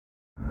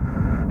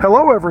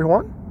Hello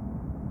everyone,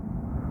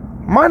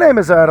 my name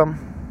is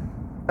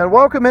Adam, and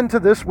welcome into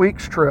this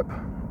week's trip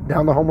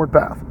down the homeward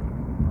path.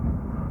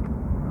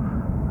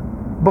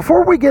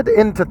 Before we get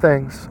into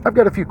things, I've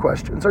got a few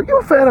questions. Are you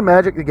a fan of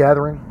Magic the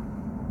Gathering?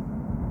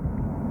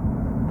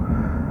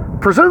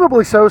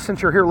 Presumably so,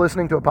 since you're here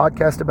listening to a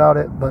podcast about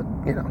it, but,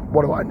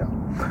 what do I know?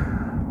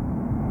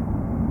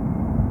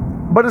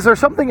 But is there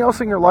something else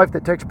in your life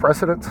that takes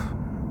precedence?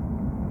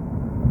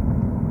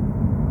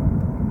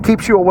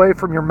 Keeps you away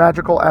from your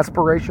magical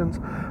aspirations?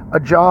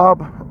 A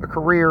job, a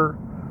career,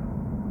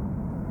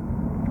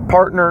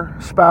 partner,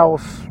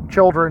 spouse,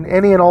 children,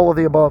 any and all of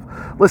the above.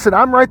 Listen,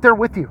 I'm right there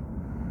with you.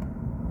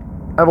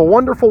 I have a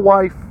wonderful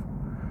wife,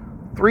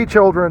 3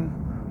 children,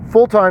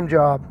 full-time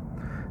job,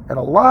 and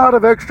a lot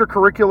of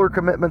extracurricular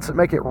commitments that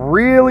make it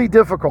really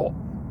difficult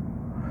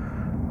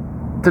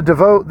to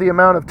devote the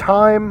amount of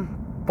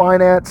time,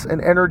 finance,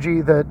 and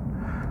energy that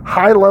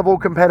high-level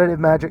competitive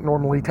Magic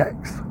normally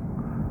takes.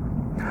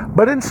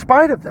 But in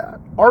spite of that,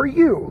 are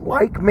you,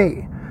 like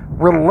me,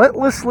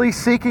 relentlessly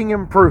seeking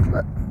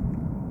improvement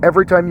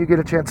every time you get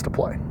a chance to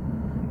play?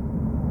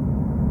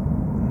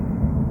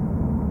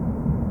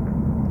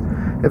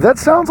 If that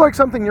sounds like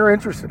something you're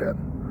interested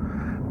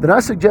in, then I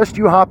suggest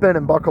you hop in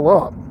and buckle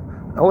up.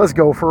 Now let's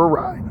go for a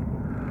ride.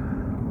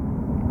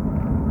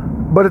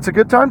 But it's a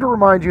good time to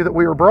remind you that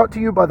we are brought to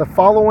you by the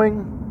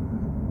following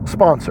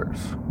sponsors.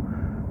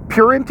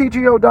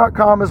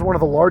 PureMTGO.com is one of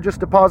the largest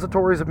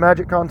depositories of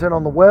Magic content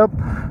on the web.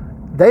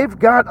 They've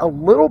got a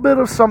little bit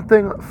of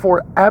something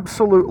for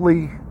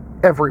absolutely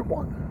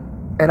everyone.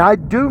 And I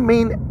do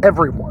mean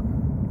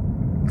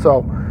everyone.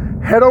 So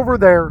head over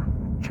there,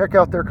 check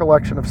out their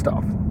collection of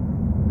stuff.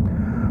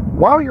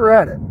 While you're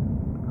at it,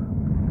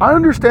 I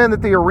understand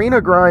that the arena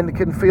grind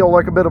can feel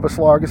like a bit of a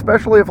slog,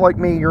 especially if, like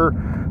me, you're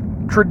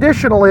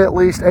traditionally at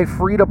least a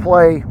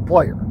free-to-play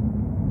player.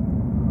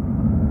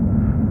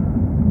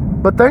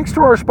 But thanks to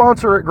our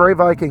sponsor at Grey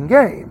Viking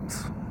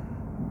Games,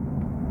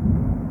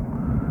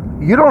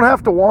 you don't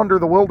have to wander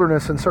the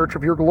wilderness in search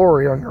of your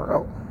glory on your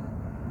own.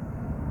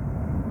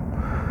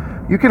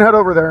 You can head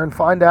over there and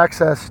find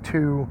access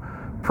to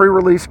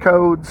pre-release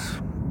codes,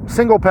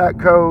 single pack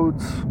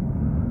codes,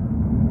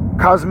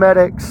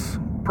 cosmetics,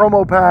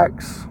 promo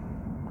packs,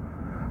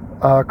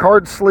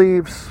 card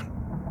sleeves,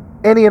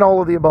 any and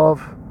all of the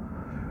above.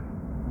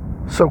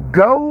 So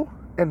go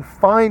and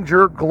find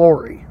your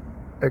glory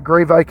at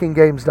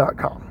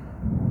GreyVikingGames.com.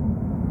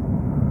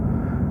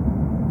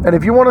 And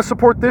if you want to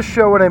support this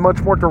show in a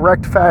much more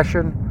direct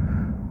fashion,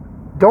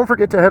 don't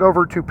forget to head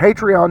over to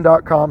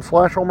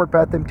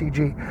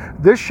patreon.com/HomewardPathMTG.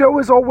 This show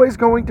is always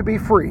going to be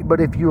free, but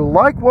if you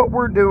like what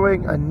we're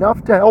doing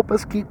enough to help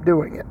us keep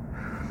doing it,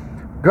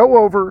 go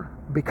over,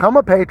 become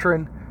a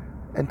patron,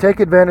 and take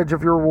advantage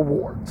of your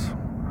rewards.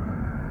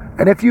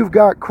 And if you've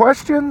got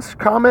questions,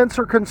 comments,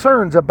 or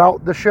concerns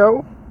about the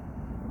show,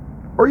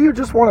 or you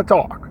just want to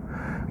talk,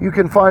 you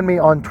can find me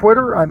on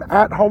Twitter. I'm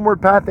at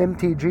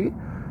HomewardPathMTG.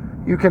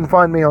 You can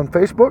find me on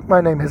Facebook.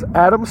 My name is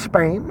Adam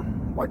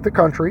Spain, like the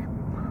country.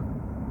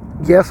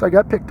 Yes, I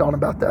got picked on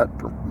about that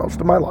for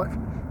most of my life.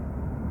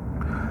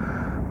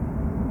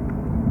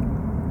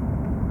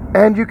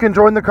 And you can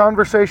join the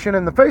conversation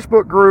in the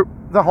Facebook group,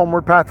 The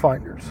Homeward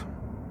Pathfinders.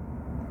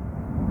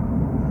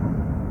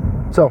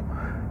 So,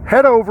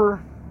 head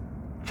over,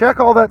 check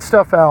all that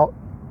stuff out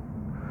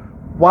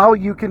while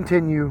you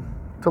continue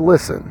to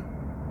listen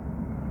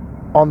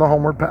on the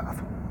Homeward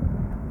Path.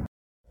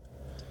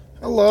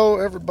 Hello,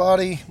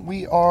 everybody.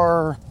 We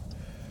are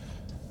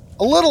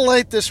a little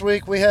late this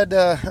week. We had,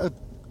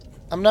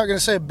 I'm not going to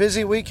say a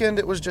busy weekend.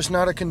 It was just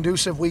not a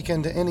conducive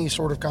weekend to any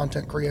sort of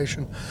content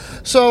creation.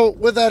 So,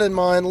 with that in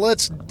mind,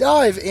 let's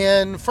dive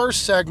in.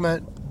 First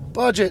segment,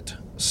 Budget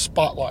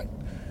Spotlight.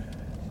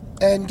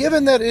 And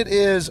given that it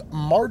is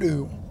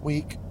Mardu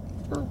week,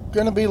 we're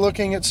going to be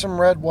looking at some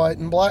red, white,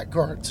 and black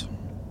cards.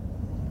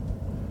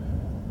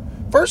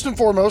 First and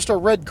foremost, our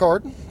red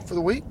card for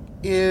the week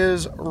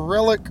is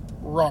Relic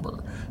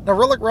Robber. Now,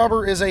 Relic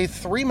Robber is a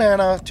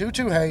 3-mana,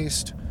 2/2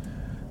 haste.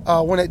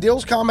 When it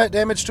deals combat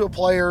damage to a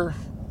player,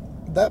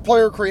 that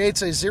player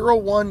creates a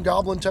 0/1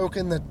 goblin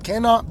token that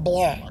cannot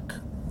block.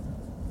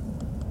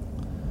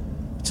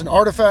 It's an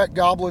artifact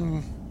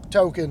goblin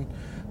token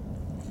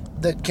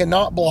that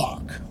cannot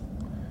block.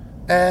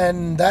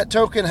 And that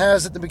token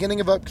has, at the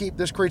beginning of upkeep,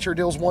 this creature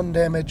deals 1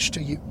 damage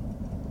to you.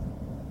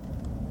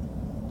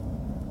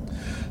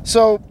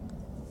 So,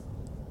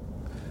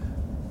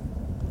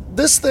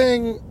 this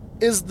thing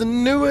is the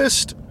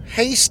newest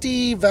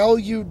hasty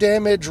value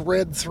damage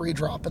red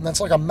 3-drop. And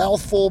that's like a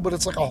mouthful, but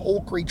it's like a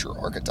whole creature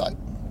archetype.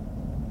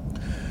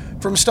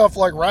 From stuff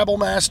like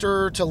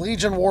Rabblemaster to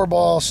Legion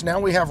Warboss, now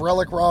we have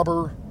Relic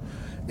Robber.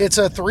 It's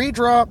a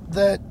 3-drop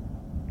that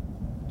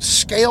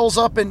scales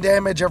up in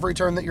damage every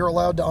turn that you're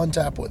allowed to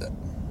untap with it.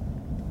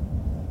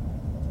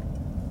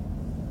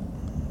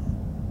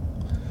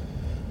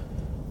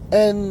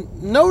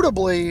 And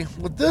notably,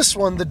 with this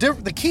one,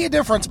 the key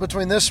difference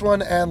between this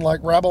one and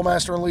like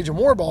Rabblemaster and Legion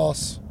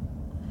Warboss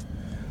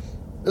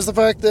is the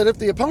fact that if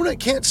the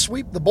opponent can't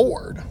sweep the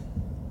board,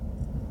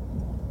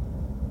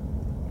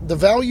 the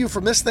value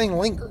from this thing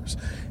lingers.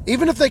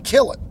 Even if they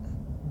kill it,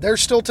 they're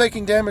still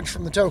taking damage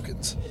from the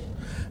tokens.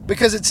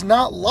 Because it's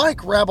not like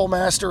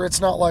Rabblemaster, it's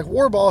not like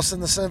Warboss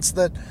in the sense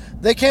that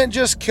they can't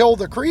just kill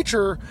the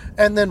creature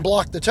and then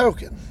block the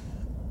token.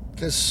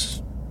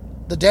 Because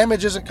the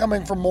damage isn't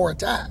coming from more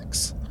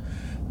attacks.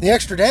 The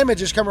extra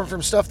damage is coming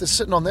from stuff that's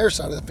sitting on their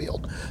side of the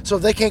field. So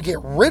if they can't get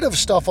rid of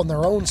stuff on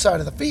their own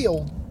side of the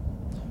field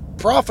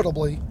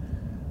profitably,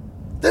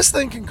 this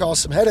thing can cause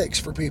some headaches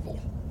for people.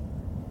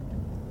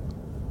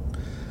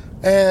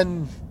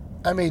 And,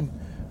 I mean,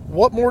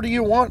 what more do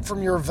you want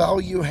from your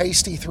value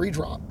hasty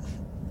 3-drop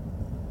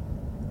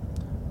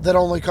that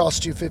only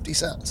costs you 50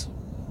 cents?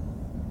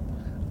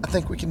 I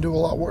think we can do a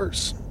lot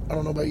worse. I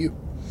don't know about you.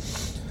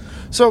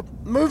 So,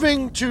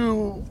 moving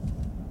to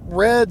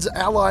Red's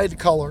allied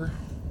color.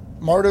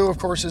 Mardu, of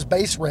course, is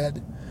base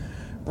red.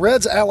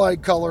 Red's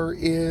allied color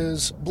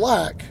is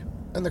black.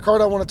 And the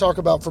card I want to talk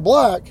about for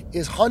black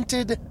is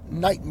Hunted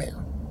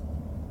Nightmare.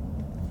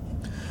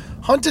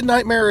 Hunted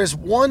Nightmare is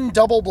 1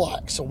 double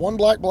black. So 1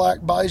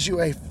 black buys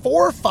you a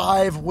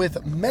 4/5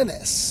 with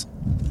Menace.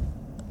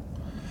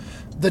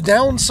 The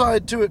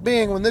downside to it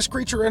being, when this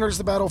creature enters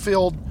the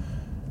battlefield,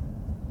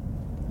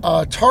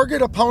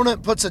 target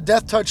opponent puts a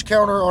death touch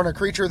counter on a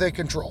creature they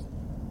control.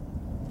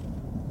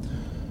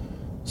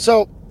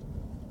 So,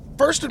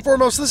 first and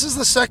foremost, this is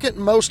the second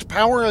most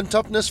power and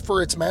toughness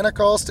for its mana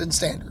cost in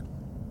Standard,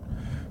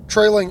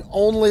 trailing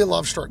only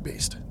Lovestruck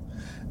Beast.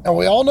 And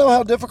we all know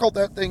how difficult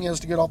that thing is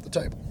to get off the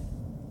table.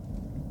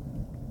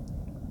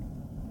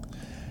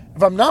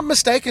 If I'm not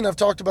mistaken, I've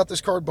talked about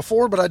this card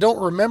before, but I don't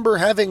remember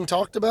having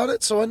talked about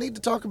it, so I need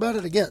to talk about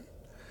it again,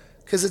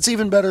 because it's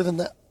even better than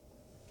that.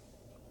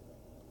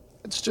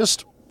 It's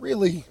just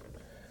really,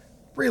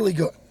 really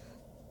good.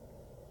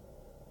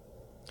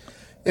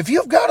 If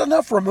you've got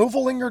enough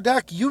removal in your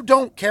deck, you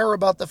don't care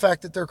about the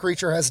fact that their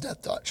creature has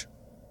Death Touch.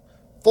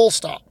 Full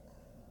stop.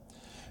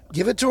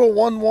 Give it to a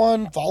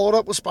 1/1, follow it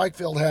up with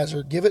Spikefield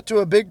Hazard. Give it to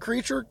a big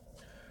creature,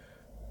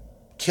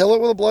 kill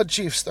it with a Blood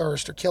Chief's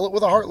Thirst, or kill it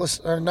with a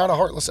Heartless, or not a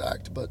Heartless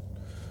Act, but,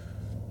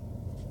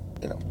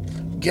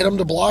 get them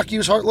to block,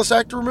 use Heartless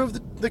Act to remove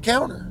the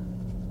counter.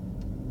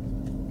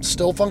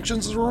 Still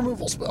functions as a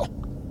removal spell.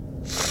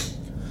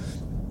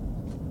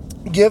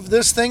 Give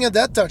this thing a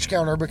Death Touch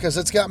counter because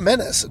it's got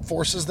Menace. It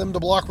forces them to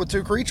block with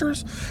 2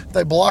 creatures. If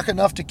they block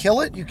enough to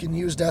kill it, you can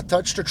use Death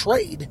Touch to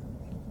trade.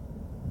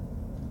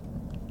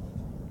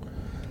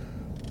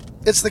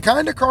 It's the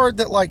kind of card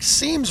that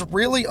seems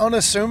really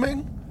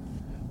unassuming,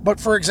 but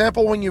for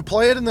example, when you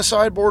play it in the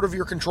sideboard of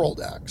your control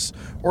decks,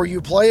 or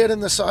you play it in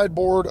the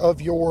sideboard of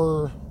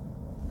your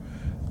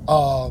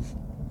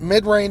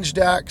mid-range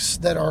decks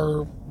that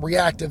are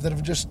reactive, that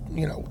have just,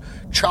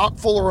 chock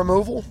full of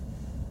removal,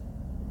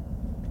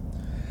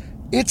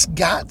 it's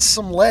got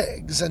some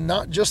legs, and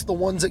not just the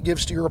ones it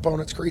gives to your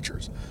opponent's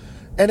creatures.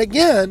 And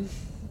again,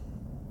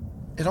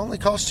 it only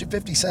costs you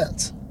 50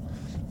 cents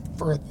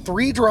for a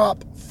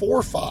 3-drop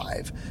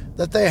 4/5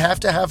 that they have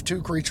to have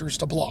 2 creatures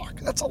to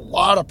block. That's a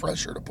lot of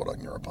pressure to put on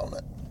your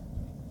opponent.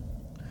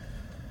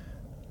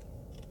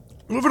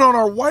 Moving on,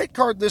 our white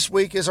card this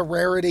week is a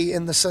rarity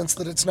in the sense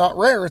that it's not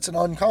rare, it's an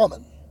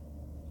uncommon.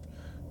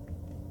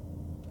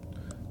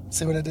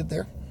 See what I did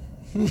there?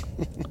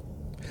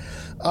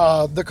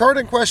 The card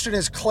in question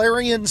is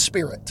Clarion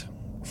Spirit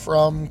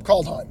from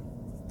Kaldheim.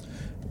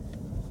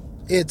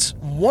 It's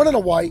 1 and a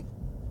white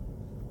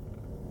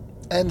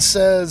and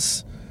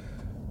says,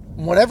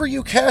 whenever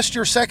you cast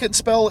your second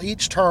spell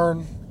each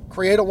turn,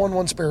 create a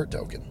 1/1 spirit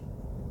token.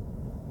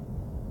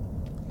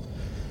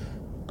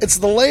 It's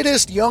the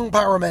latest Young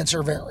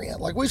Pyromancer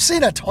variant. We've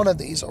seen a ton of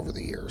these over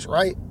the years,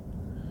 right?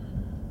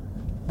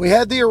 We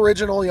had the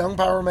original Young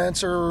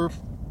Pyromancer,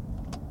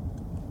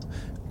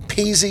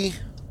 peasy,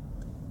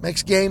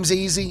 makes games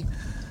easy.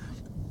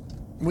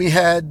 We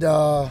had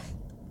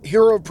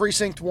Hero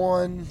Precinct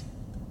 1.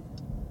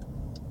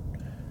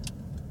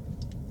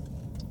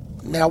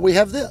 Now we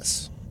have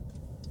this.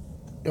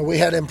 We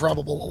had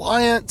Improbable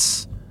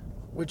Alliance,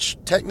 which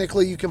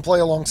technically you can play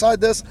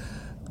alongside this,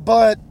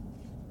 but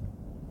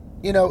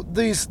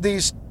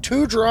these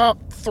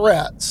 2-drop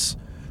threats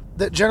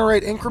that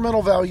generate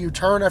incremental value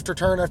turn after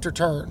turn after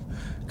turn,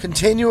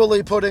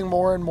 continually putting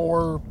more and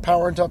more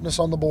power and toughness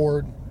on the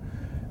board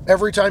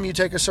every time you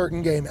take a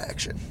certain game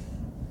action.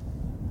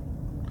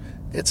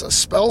 It's a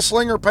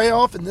Spellslinger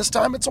payoff, and this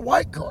time it's a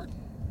white card.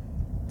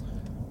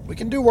 We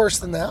can do worse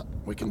than that.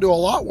 We can do a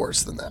lot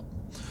worse than that.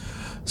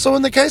 So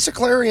in the case of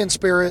Clarion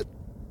Spirit,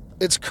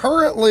 it's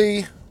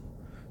currently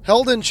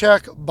held in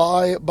check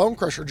by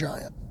Bonecrusher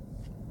Giant.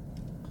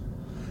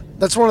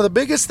 That's one of the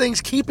biggest things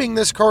keeping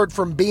this card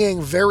from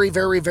being very,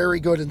 very, very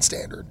good in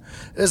Standard,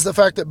 is the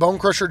fact that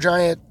Bonecrusher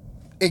Giant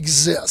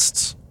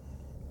exists.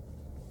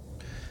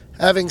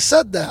 Having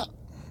said that,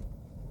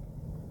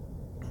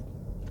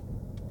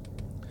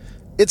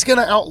 it's going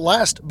to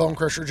outlast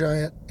Bonecrusher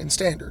Giant in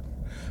Standard.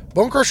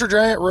 Bonecrusher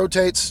Giant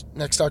rotates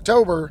next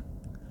October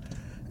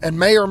and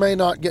may or may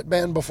not get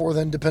banned before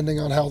then, depending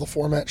on how the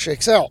format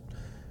shakes out.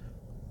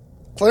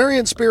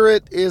 Clarion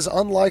Spirit is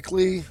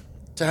unlikely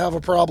to have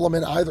a problem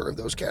in either of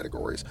those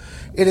categories.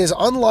 It is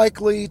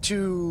unlikely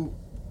to,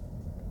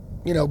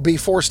 be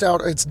forced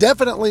out. It's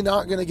definitely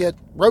not going to get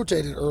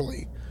rotated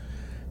early.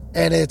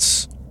 And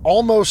it's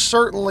almost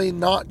certainly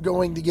not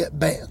going to get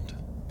banned.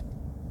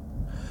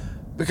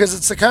 Because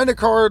it's the kind of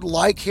card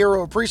like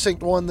Hero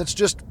Precinct 1 that's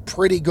just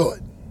pretty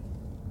good.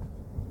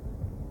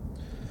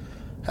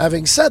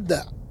 Having said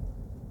that,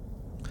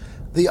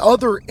 the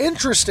other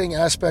interesting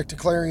aspect to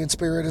Clarion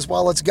Spirit is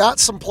while it's got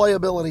some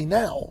playability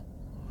now,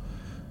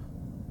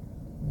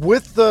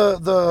 with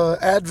the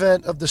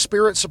advent of the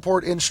Spirit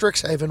support in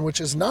Strixhaven, which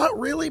has not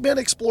really been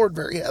explored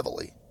very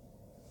heavily,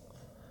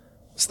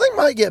 this thing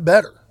might get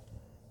better.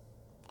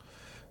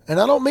 And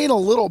I don't mean a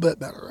little bit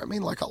better. I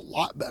mean like a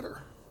lot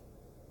better.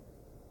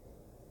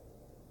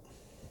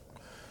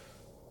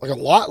 Like a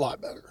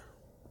lot better.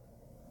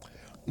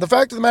 The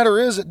fact of the matter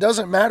is, it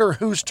doesn't matter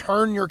whose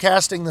turn you're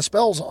casting the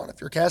spells on. If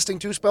you're casting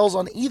 2 spells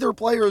on either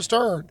player's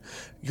turn,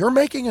 you're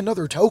making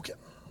another token.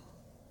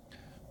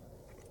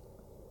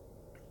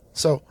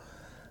 So,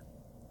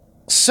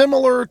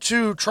 similar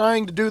to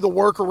trying to do the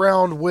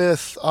workaround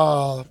with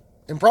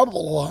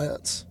Improbable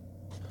Alliance,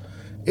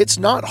 it's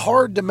not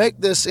hard to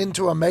make this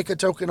into a make a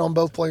token on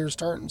both players'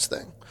 turns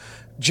thing.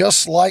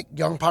 Just like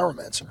Young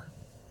Pyromancer.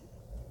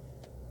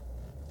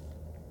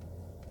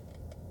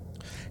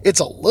 It's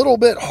a little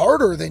bit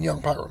harder than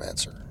Young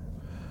Pyromancer.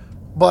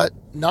 But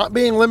not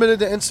being limited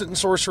to instant and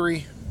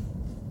sorcery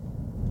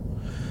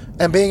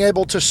and being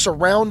able to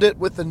surround it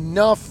with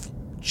enough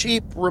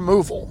cheap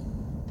removal,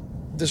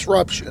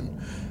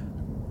 disruption,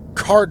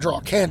 card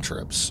draw,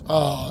 cantrips,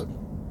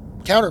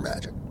 counter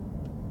magic.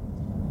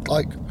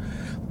 Like,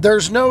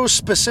 there's no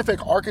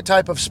specific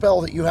archetype of spell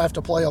that you have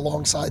to play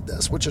alongside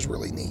this, which is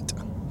really neat.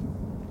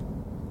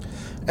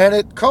 And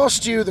it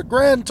costs you the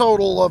grand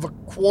total of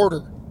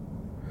 $25.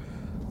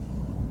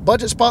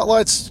 Budget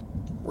Spotlight's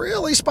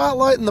really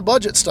spotlighting the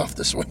budget stuff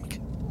this week,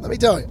 let me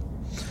tell you.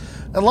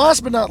 And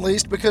last but not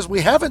least, because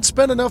we haven't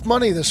spent enough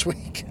money this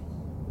week,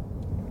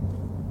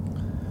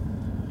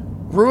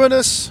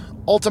 Ruinous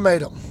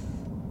Ultimatum.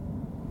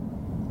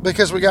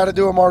 Because we got to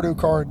do a Mardu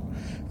card.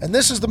 And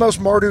this is the most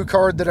Mardu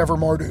card that ever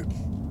Mardu'd.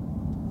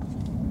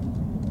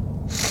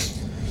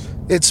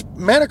 Its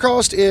mana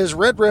cost is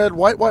red,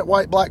 white,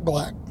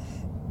 black.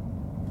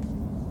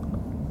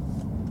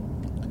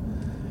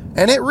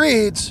 And it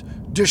reads,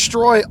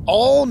 destroy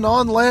all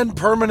non-land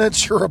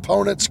permanents your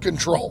opponents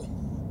control.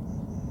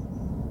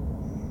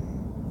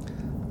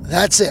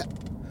 That's it.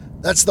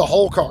 That's the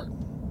whole card.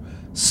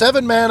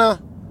 7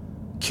 mana,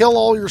 kill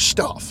all your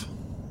stuff.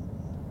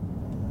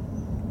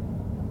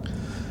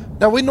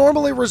 Now, we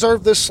normally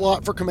reserve this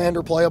slot for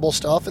commander playable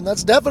stuff, and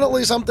that's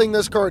definitely something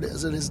this card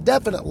is. It is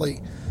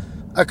definitely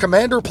a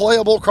commander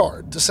playable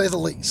card, to say the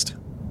least.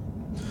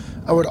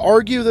 I would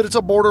argue that it's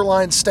a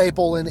borderline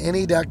staple in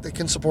any deck that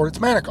can support its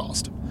mana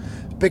cost.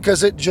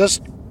 Because it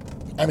just,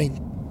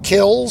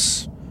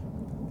 kills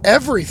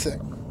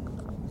everything.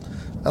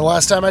 And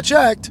last time I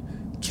checked,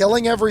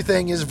 killing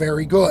everything is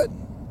very good.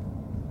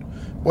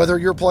 Whether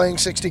you're playing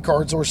 60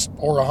 cards or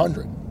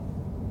 100.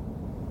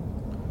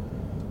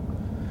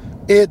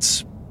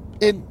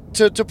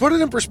 To put it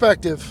in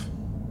perspective,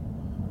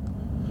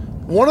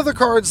 one of the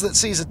cards that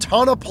sees a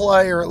ton of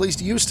play, or at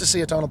least used to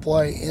see a ton of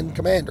play in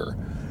Commander,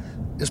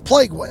 is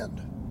Plague Wind.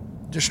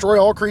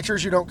 Destroy all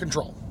creatures you don't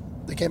control.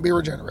 They can't be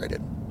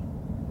regenerated.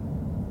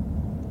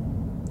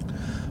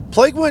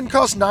 Plague Wind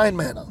costs 9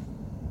 mana.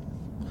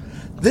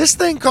 This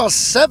thing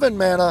costs 7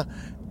 mana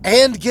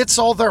and gets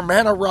all their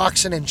mana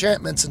rocks and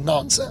enchantments and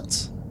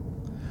nonsense.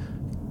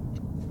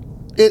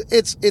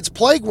 It's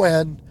Plague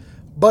Wind,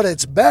 but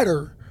it's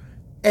better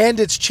and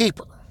it's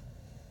cheaper.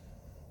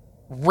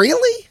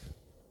 Really?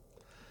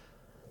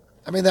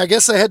 I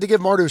guess they had to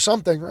give Mardu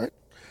something, right?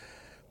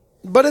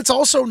 But it's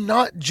also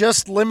not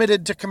just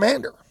limited to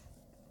Commander.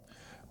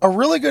 A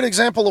really good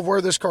example of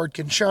where this card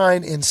can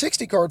shine in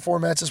 60-card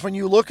formats is when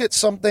you look at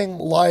something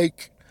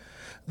like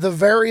the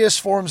various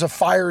forms of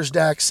Fires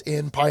decks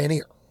in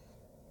Pioneer.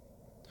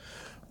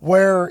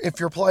 Where if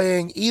you're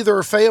playing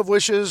either Fae of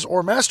Wishes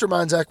or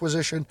Mastermind's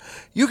Acquisition,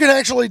 you can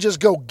actually just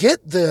go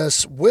get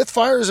this with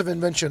Fires of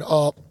Invention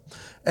up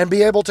and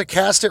be able to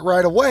cast it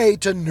right away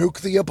to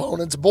nuke the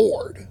opponent's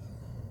board.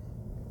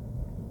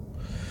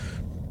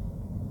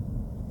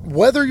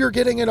 Whether you're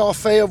getting it off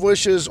Fae of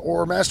Wishes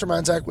or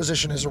Mastermind's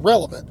Acquisition is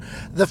irrelevant.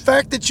 The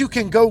fact that you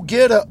can go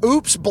get a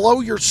oops,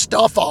 blow your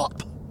stuff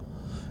up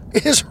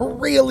is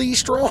really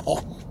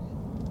strong.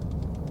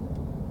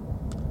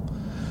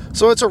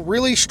 So it's a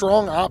really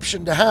strong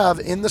option to have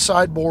in the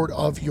sideboard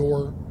of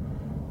your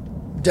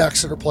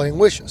decks that are playing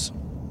Wishes.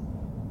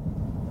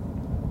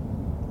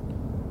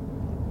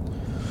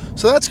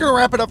 So that's going to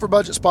wrap it up for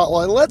Budget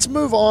Spotlight. Let's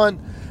move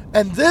on.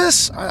 And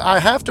this, I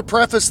have to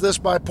preface this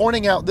by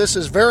pointing out, this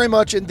is very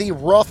much in the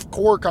rough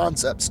core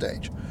concept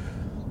stage.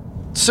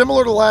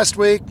 Similar to last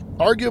week,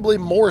 arguably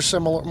more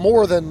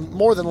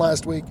than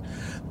last week.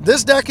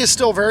 This deck is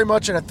still very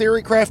much in a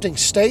theory crafting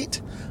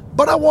state,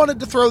 but I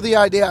wanted to throw the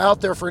idea out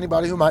there for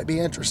anybody who might be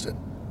interested.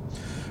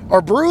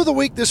 Our brew of the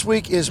week this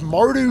week is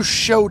Mardu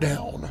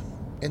Showdown.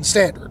 in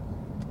Standard.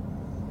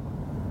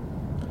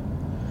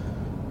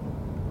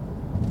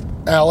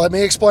 Now, let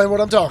me explain what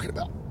I'm talking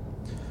about.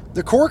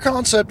 The core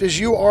concept is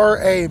you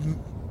are a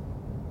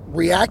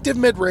reactive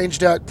mid-range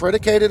deck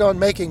predicated on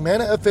making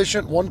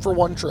mana-efficient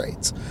one-for-one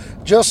trades,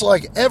 just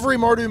like every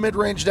Mardu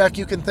mid-range deck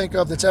you can think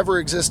of that's ever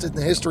existed in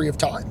the history of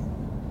time.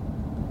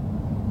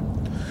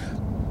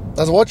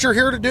 That's what you're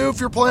here to do if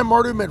you're playing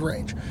Mardu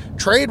mid-range.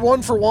 Trade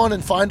one-for-one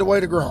and find a way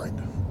to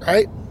grind,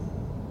 right?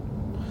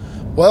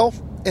 Well,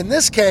 in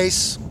this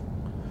case,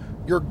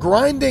 your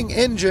grinding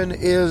engine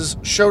is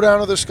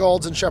Showdown of the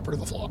Skalds and Shepherd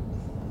of the Flock.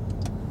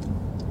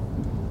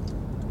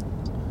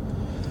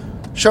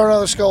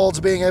 Showdown of the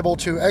Skalds being able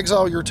to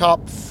exile your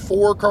top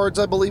 4 cards,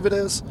 I believe it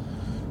is,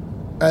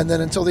 and then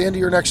until the end of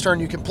your next turn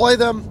you can play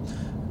them.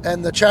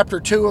 And the chapter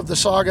 2 of the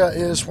saga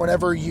is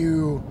whenever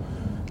you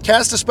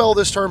cast a spell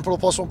this turn, put a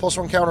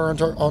 +1/+1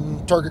 counter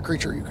on target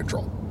creature you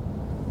control.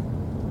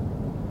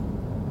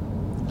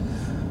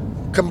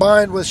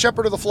 Combined with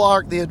Shepherd of the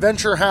Flock, the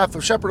adventure half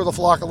of Shepherd of the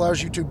Flock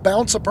allows you to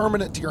bounce a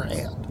permanent to your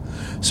hand.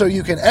 So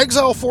you can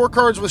exile 4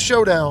 cards with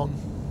Showdown,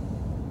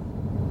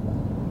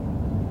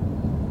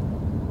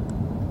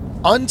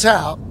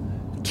 untap,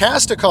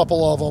 cast a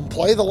couple of them,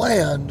 play the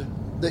land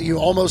that you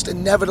almost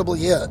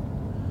inevitably hit,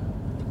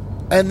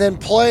 and then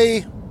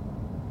play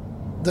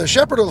the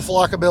Shepherd of the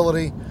Flock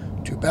ability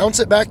to bounce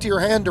it back to your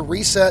hand to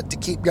reset to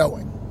keep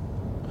going.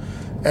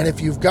 And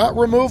if you've got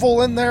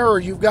removal in there or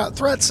you've got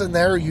threats in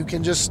there, you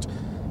can just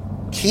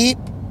keep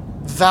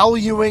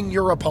valuing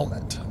your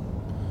opponent.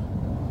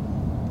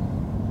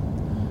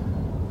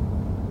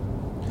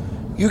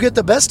 You get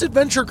the best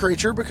adventure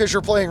creature because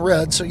you're playing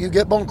red, so you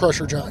get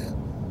Bonecrusher Giant,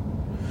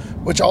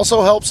 which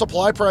also helps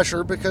apply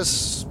pressure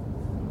because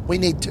we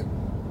need to.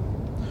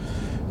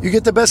 You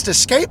get the best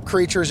escape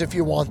creatures if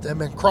you want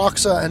them in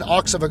Kroxa and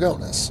Ox of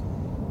Agonis.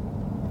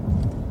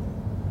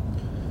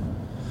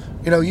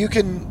 You know, you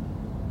can...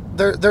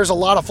 There's a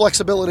lot of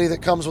flexibility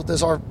that comes with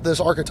this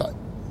archetype.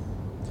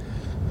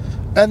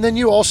 And then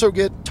you also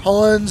get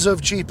tons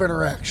of cheap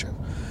interaction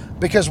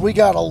because we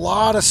got a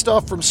lot of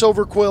stuff from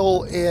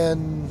Silverquill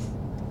in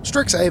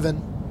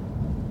Strixhaven,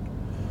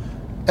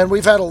 and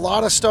we've had a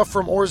lot of stuff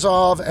from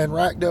Orzhov and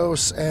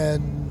Rakdos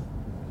and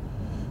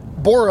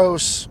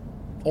Boros,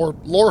 or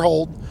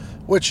Lorehold,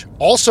 which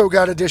also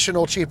got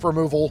additional cheap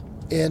removal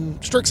in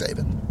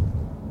Strixhaven.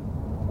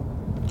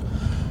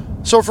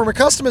 So from a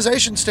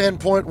customization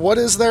standpoint, what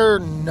is there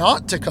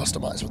not to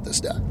customize with this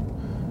deck?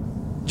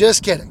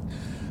 Just kidding.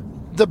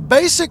 The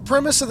basic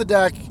premise of the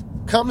deck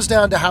comes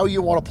down to how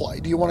you want to play.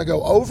 Do you want to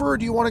go over or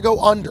do you want to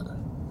go under?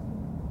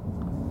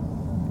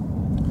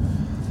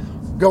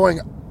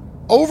 Going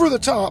over the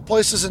top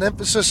places an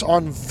emphasis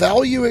on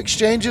value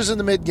exchanges in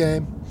the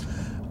mid-game,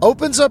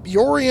 opens up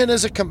Yorion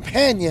as a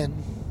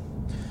companion,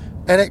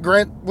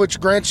 and which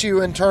grants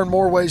you in turn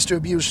more ways to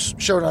abuse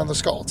Showdown of the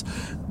Skalds.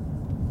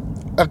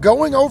 A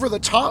going over the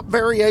top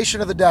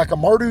variation of the deck, a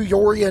Mardu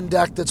Yorion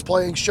deck that's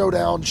playing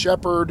Showdown,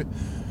 Shepherd,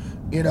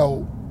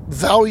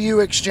 value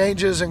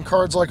exchanges in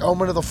cards like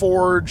Omen of the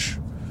Forge,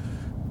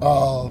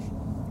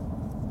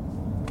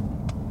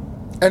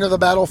 Enter the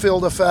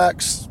Battlefield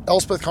effects,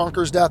 Elspeth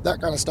Conquers Death,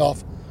 that kind of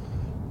stuff,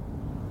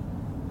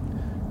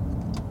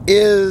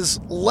 is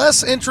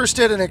less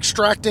interested in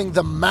extracting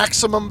the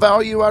maximum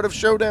value out of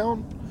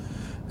Showdown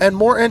and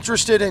more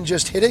interested in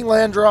just hitting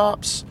land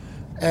drops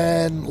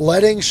and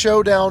letting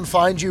Showdown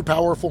find you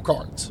powerful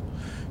cards.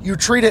 You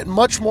treat it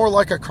much more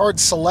like a card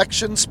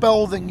selection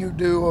spell than you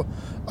do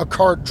a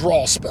card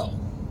draw spell,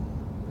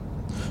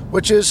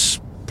 which is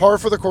par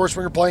for the course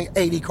when you're playing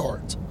 80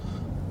 cards.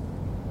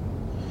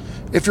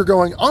 If you're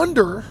going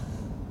under,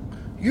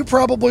 you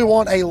probably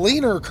want a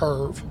leaner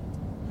curve,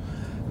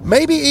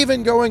 maybe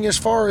even going as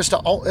far as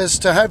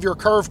to have your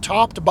curve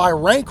topped by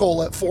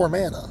Rankle at 4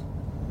 mana.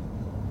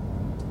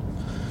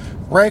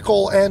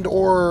 Rankle and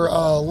or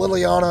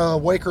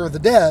Liliana, Waker of the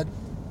Dead,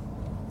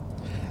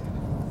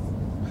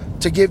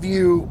 to give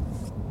you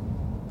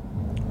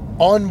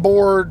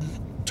on-board,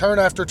 turn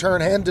after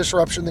turn hand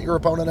disruption that your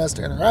opponent has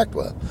to interact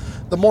with.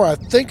 The more I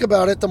think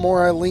about it, the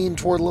more I lean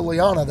toward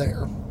Liliana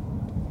there,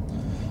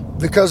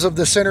 because of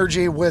the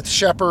synergy with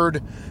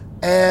Shepherd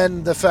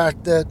and the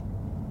fact that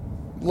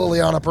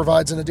Liliana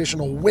provides an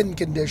additional win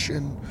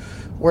condition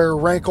where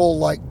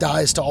Rankle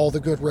dies to all the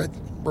good red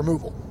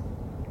removal.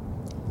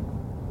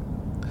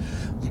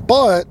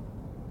 But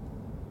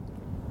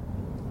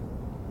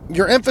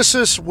your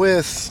emphasis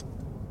with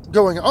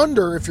going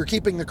under, if you're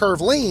keeping the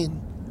curve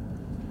lean,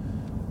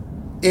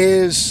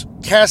 is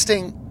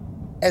casting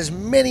as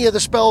many of the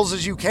spells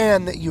as you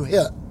can that you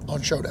hit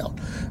on Showdown.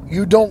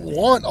 You don't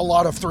want a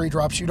lot of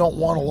 3-drops. You don't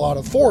want a lot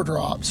of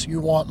 4-drops. You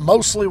want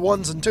mostly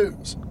 1s and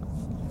 2s.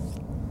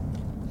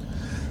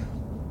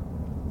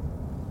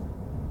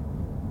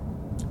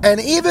 And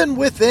even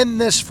within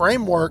this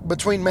framework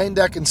between main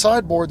deck and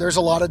sideboard, there's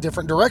a lot of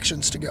different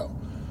directions to go.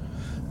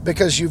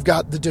 Because you've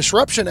got the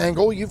disruption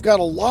angle, you've got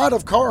a lot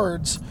of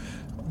cards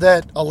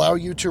that allow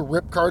you to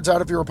rip cards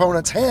out of your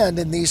opponent's hand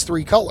in these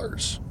 3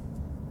 colors.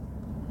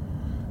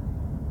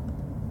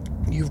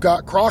 You've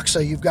got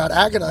Kroxa. You've got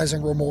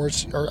Agonizing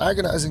Remorse.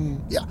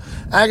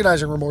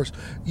 Agonizing Remorse.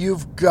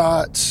 You've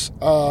got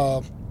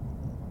the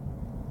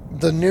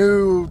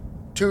new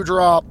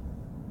 2-drop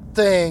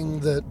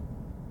thing that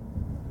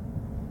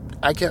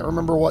I can't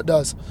remember what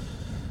does.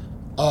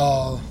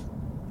 The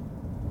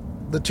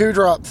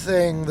 2-drop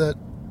thing that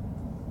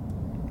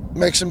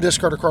makes him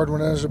discard a card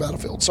when it enters the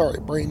battlefield. Sorry,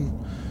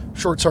 brain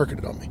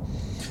short-circuited on me.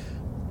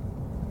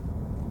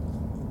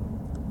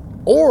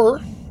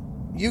 Or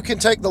you can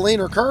take the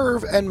leaner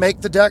curve and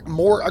make the deck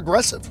more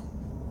aggressive.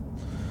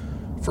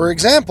 For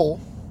example,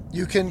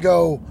 you can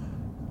go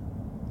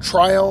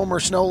Triome or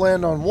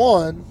Snowland on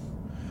 1,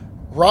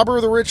 Robber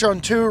of the Rich on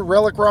 2,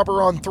 Relic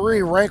Robber on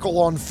 3, Rankle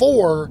on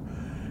 4,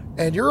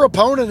 and your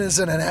opponent is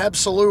in an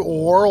absolute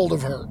world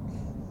of hurt.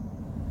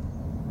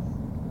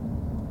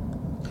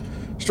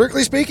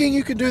 Strictly speaking,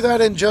 you can do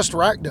that in just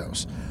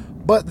Rakdos,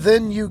 but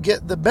then you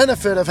get the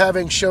benefit of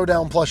having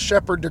Showdown plus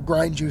Shepherd to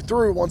grind you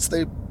through once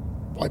they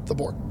wipe the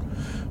board.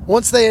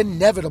 Once they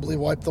inevitably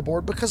wipe the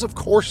board, because of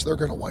course they're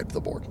going to wipe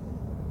the board.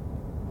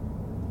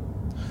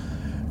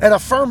 And a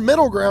firm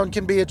middle ground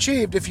can be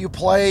achieved if you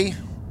play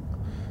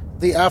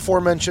the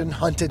aforementioned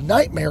Hunted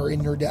Nightmare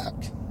in your deck.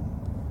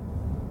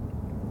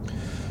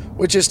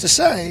 Which is to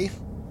say,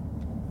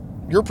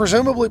 you're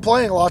presumably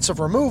playing lots of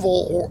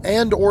removal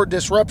or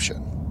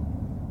disruption.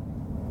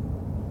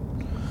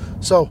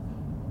 So,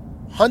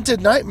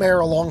 Hunted Nightmare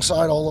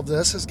alongside all of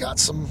this has got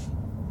some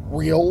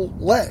real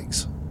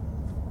legs.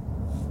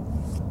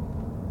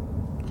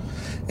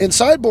 In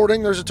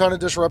sideboarding, there's a ton of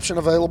disruption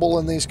available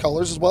in these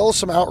colors, as well as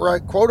some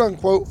outright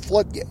quote-unquote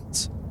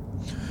floodgates.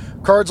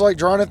 Cards like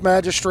Droneth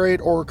Magistrate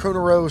or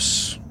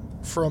Kunaros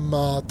from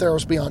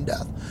Theros Beyond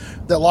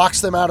Death that locks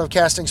them out of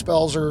casting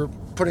spells or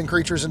putting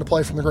creatures into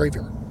play from the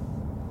graveyard.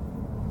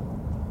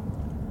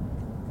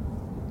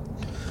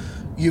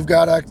 You've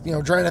got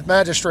Droneth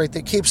Magistrate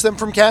that keeps them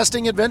from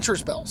casting adventure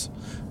spells,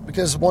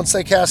 because once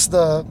they cast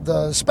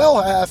the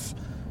spell half,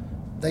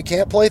 they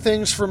can't play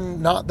things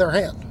from not their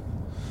hand,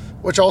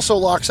 which also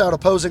locks out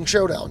opposing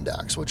Showdown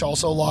decks, which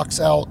also locks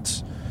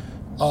out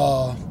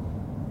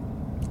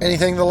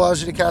anything that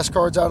allows you to cast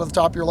cards out of the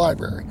top of your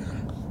library.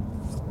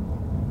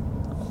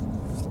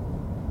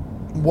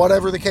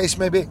 Whatever the case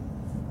may be.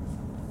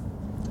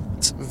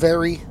 It's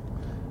very,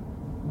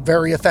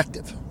 very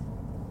effective.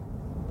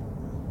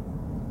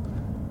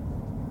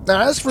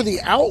 Now, as for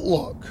the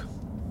outlook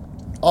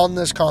on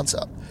this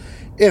concept,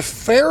 if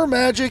Fair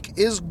Magic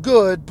is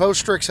good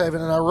post Strixhaven,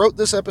 and I wrote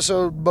this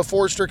episode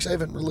before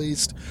Strixhaven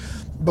released,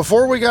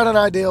 before we got an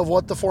idea of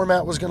what the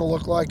format was going to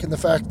look like, and the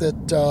fact that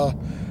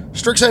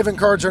Strixhaven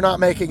cards are not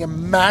making a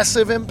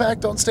massive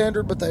impact on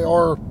Standard, but they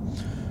are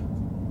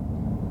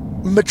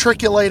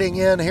matriculating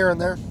in here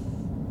and there.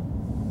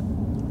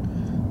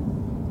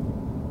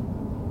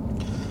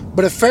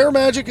 But if Fair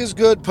Magic is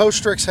good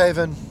post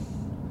Strixhaven,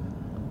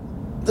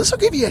 this will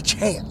give you a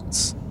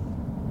chance.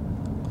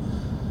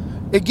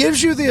 It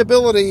gives you the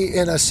ability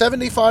in a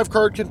 75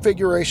 card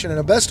configuration in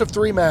a best of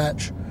 3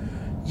 match,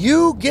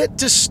 you get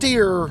to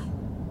steer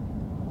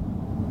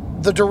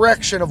the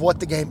direction of what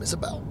the game is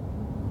about.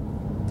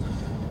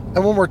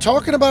 And when we're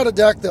talking about a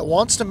deck that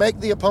wants to make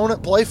the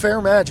opponent play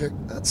Fair Magic,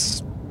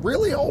 that's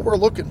really all we're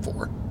looking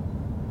for.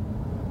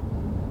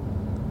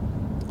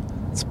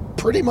 That's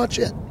pretty much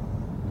it.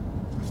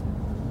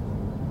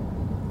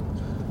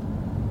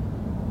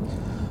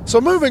 So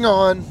moving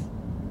on,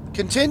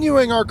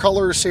 continuing our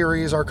color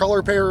series, our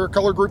color pair,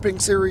 color grouping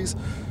series.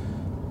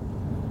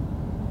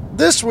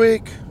 This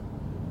week,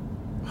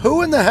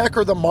 who in the heck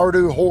are the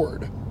Mardu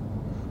Horde?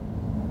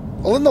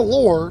 Well, in the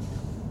lore,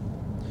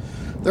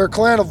 they're a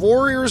clan of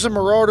warriors and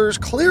marauders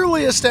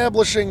clearly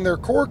establishing their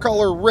core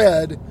color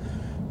red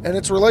and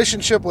its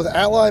relationship with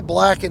ally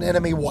black and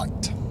enemy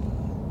white.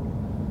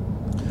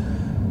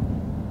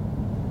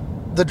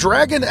 The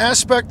dragon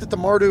aspect that the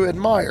Mardu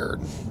admired,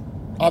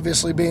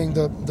 obviously being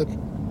the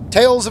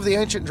tales of the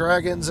ancient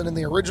dragons, and in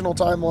the original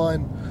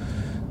timeline,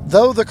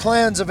 though the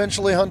clans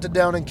eventually hunted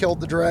down and killed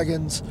the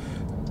dragons,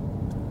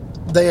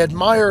 they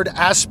admired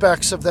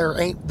aspects of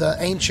the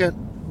ancient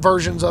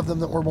versions of them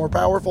that were more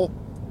powerful.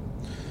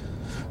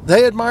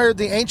 They admired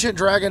the ancient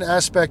dragon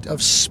aspect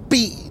of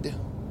speed.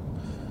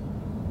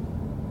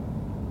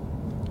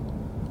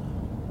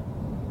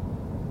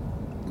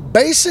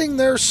 Basing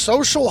their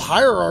social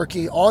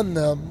hierarchy on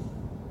them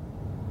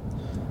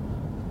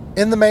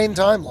in the main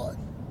timeline.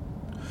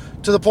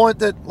 To the point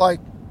that,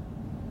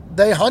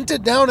 they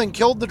hunted down and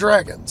killed the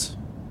dragons.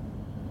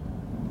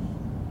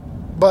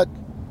 But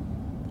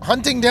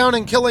hunting down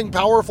and killing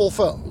powerful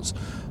foes,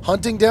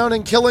 hunting down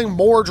and killing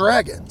more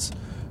dragons,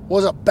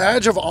 was a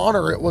badge of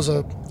honor. It was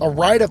a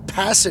rite of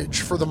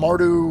passage for the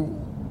Mardu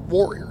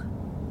warrior.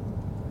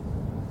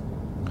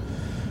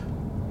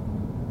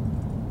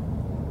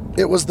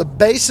 It was the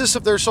basis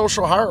of their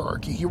social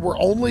hierarchy. You were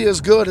only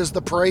as good as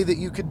the prey that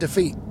you could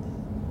defeat.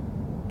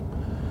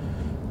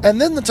 And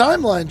then the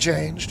timeline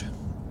changed.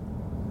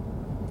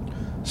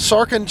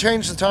 Sarkhan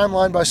changed the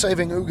timeline by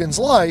saving Ugin's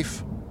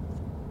life.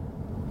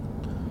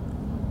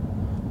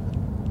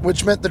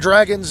 which meant the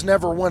dragons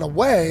never went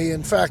away.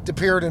 In fact,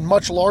 appeared in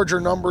much larger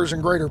numbers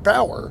and greater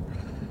power.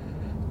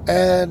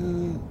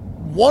 And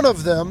one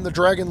of them, the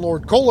Dragon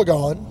Lord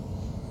Kolaghan,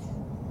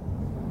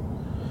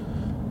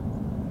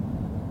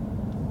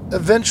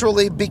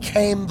 eventually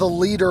became the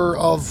leader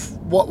of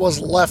what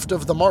was left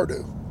of the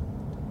Mardu.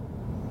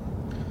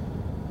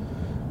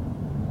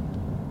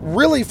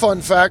 Really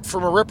fun fact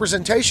from a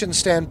representation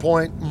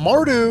standpoint,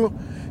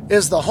 Mardu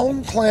is the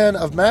home clan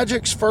of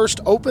Magic's first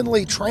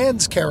openly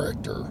trans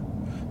character,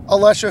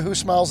 Alesha, who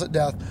smiles at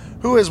death,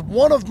 who is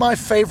one of my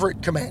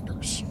favorite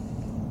commanders.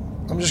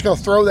 I'm just going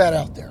to throw that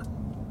out there.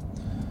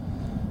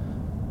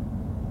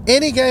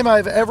 Any game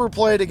I've ever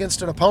played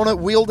against an opponent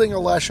wielding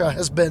Alesha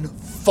has been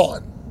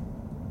fun.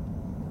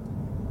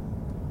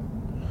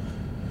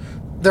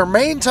 Their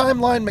main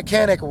timeline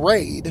mechanic,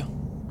 Raid,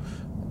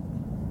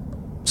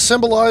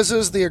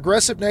 symbolizes the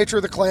aggressive nature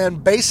of the clan,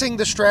 basing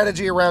the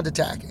strategy around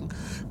attacking.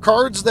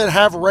 Cards that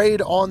have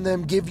Raid on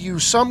them give you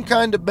some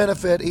kind of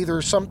benefit,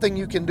 either something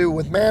you can do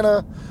with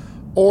mana,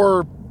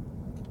 or,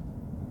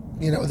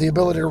 the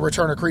ability to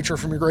return a creature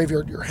from your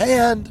graveyard to your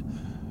hand.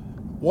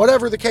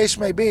 Whatever the case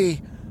may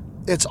be,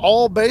 it's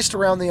all based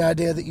around the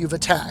idea that you've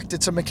attacked.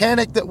 It's a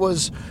mechanic that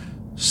was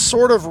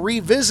sort of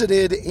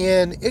revisited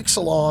in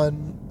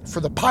Ixalan for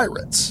the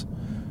pirates.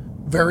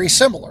 Very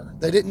similar.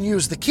 They didn't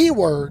use the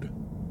keyword,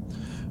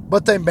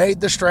 but they made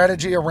the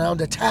strategy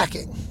around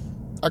attacking.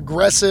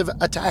 Aggressive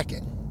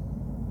attacking.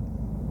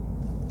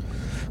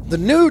 The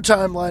new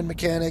timeline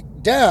mechanic,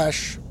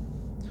 Dash,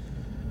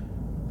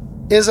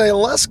 is a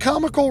less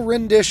comical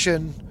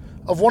rendition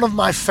of one of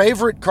my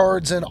favorite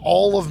cards in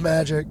all of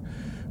Magic,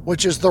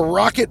 which is the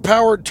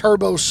rocket-powered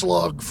Turbo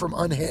Slug from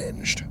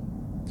Unhinged.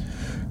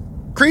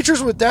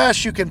 Creatures with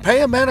Dash, you can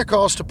pay a mana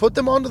cost to put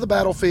them onto the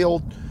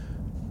battlefield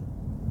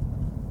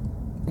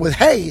with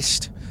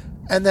haste,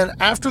 and then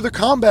after the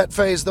combat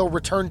phase, they'll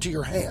return to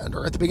your hand,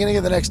 or at the beginning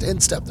of the next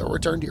end step, they'll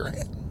return to your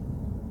hand.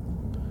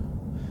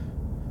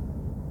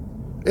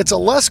 It's a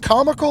less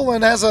comical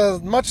and has a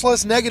much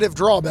less negative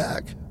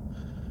drawback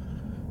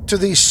to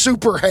the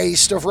super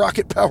haste of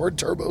rocket-powered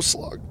Turbo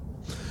Slug.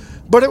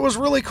 But it was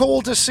really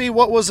cool to see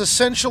what was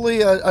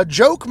essentially a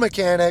joke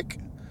mechanic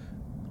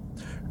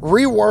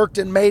reworked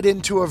and made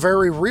into a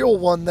very real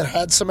one that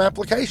had some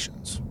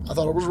applications. I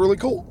thought it was really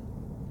cool.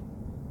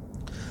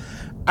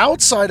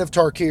 Outside of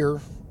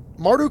Tarkir,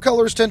 Mardu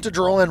colors tend to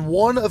draw in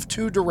one of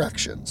two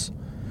directions: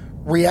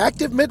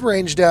 reactive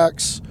mid-range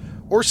decks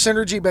or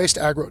synergy-based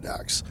aggro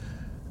decks.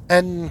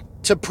 And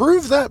to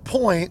prove that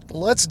point,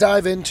 let's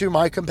dive into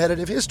my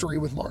competitive history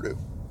with Mardu.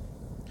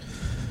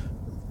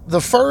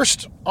 The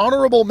first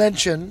honorable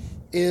mention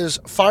is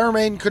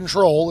Firemane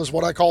Control, is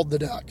what I called the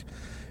deck,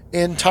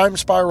 in Time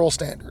Spiral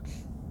Standard.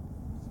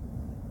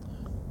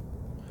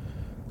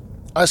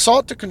 I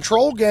sought to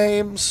control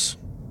games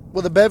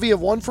with a bevy of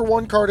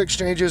 1-for-1 card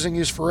exchanges and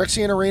use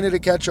Phyrexian Arena to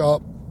catch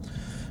up,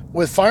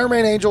 with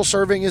Firemane Angel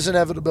serving as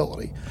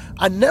inevitability.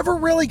 I never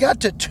really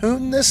got to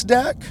tune this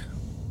deck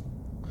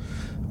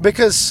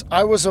because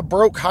I was a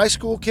broke high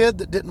school kid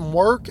that didn't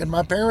work, and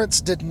my parents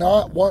did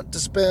not want to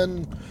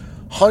spend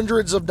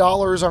hundreds of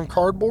dollars on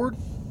cardboard.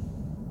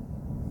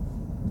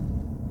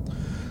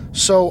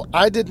 So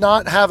I did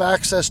not have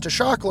access to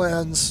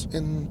Shocklands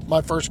in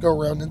my first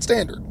go-round in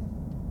Standard.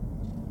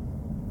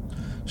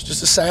 It's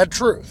just a sad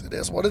truth. It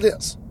is what it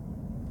is.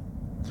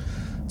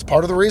 It's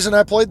part of the reason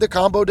I played the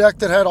combo deck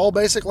that had all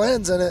basic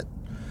lands in it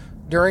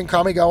during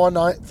Kamigawa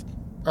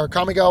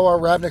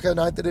Ravnica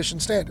 9th Edition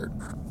Standard,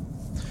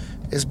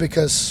 is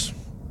because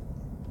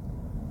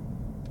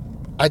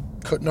I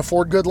couldn't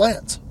afford good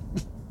lands.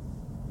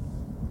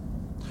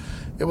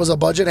 It was a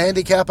budget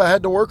handicap I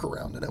had to work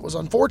around, and it was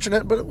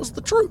unfortunate, but it was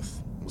the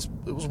truth.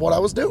 It was what I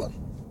was doing.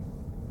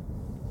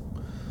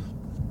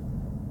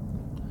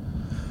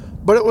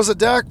 But it was a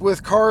deck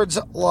with cards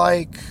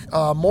like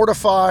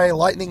Mortify,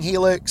 Lightning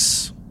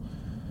Helix,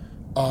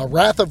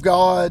 Wrath of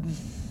God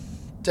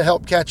to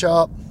help catch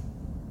up,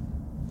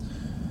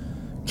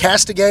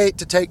 Castigate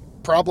to take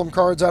problem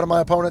cards out of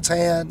my opponent's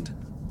hand.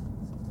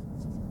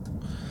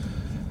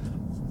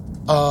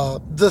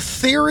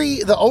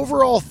 The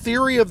overall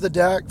theory of the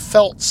deck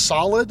felt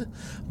solid,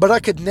 but I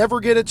could never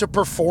get it to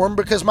perform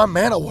because my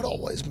mana would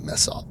always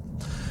mess up.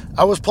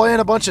 I was playing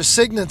a bunch of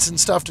Signets and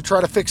stuff to try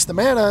to fix the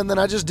mana, and then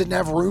I just didn't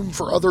have room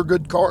for other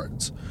good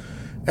cards.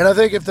 And I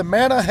think if the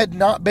mana had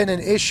not been an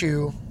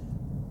issue,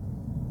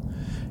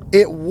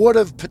 it would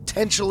have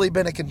potentially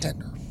been a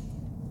contender.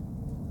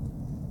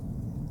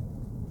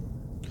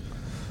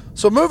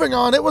 So moving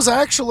on, it was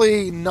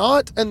actually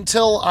not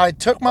until I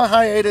took my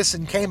hiatus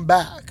and came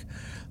back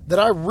that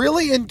I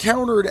really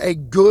encountered a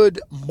good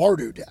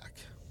Mardu deck.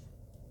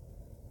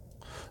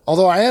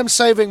 Although I am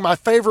saving my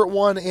favorite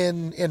one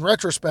in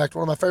retrospect,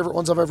 one of my favorite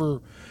ones I've ever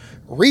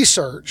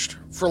researched,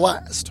 for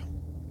last.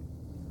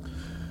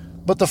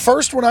 But the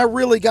first one I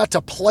really got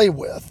to play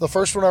with, the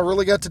first one I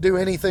really got to do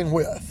anything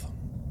with,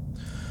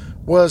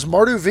 was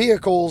Mardu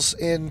Vehicles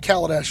in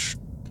Kaladesh,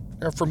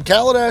 from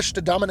Kaladesh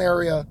to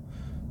Dominaria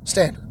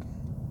Standard.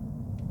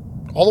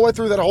 All the way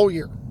through that whole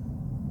year.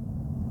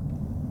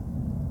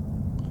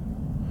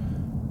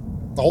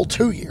 The whole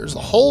 2 years. The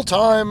whole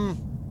time,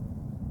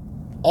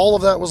 all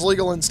of that was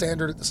legal and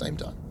standard at the same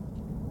time.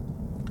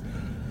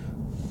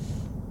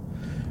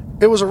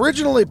 It was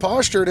originally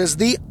postured as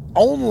the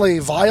only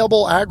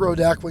viable aggro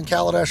deck when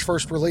Kaladesh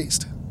first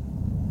released.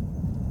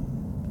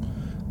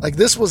 Like,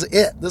 this was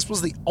it. This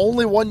was the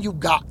only one you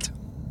got.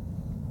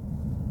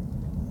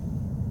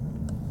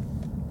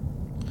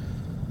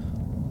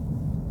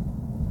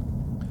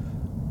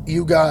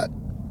 You got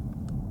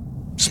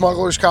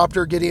Smuggler's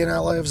Copter, Gideon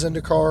Ally of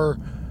Zendikar,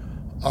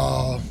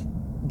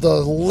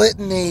 the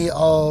litany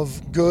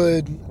of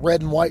good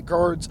red and white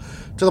cards,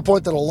 to the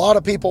point that a lot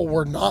of people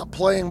were not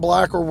playing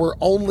black or were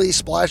only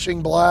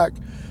splashing black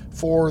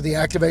for the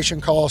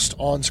activation cost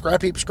on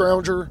Scrap Heap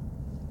Scrounger.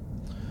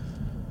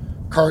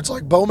 Cards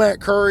like Bomat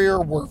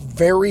Courier were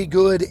very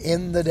good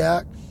in the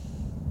deck.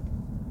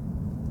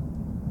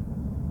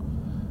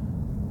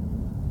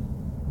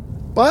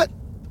 But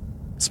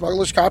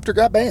Smuggler's Copter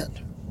got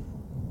banned.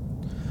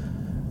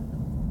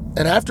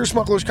 And after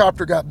Smuggler's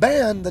Copter got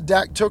banned, the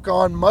deck took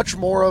on much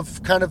more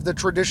of kind of the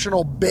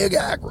traditional big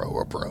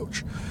aggro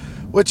approach.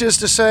 Which is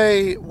to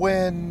say,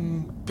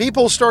 when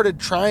people started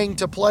trying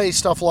to play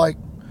stuff like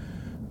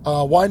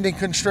Winding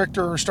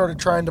Constrictor, or started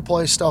trying to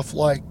play stuff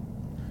like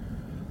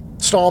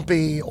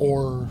Stompy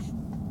or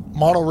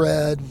Mono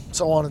Red,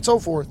 so on and so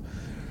forth,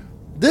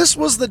 this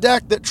was the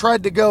deck that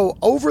tried to go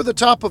over the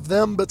top of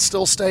them but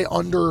still stay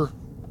under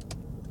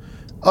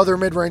other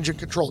mid-range and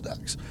control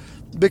decks.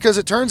 Because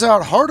it turns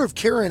out Heart of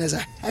Kiran is a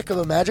heck of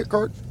a Magic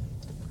card.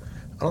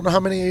 I don't know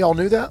how many of y'all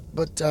knew that,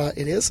 but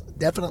it is.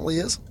 Definitely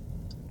is.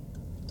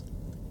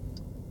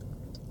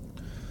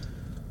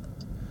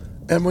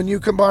 And when you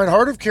combine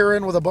Heart of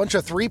Kiran with a bunch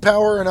of 3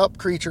 power and up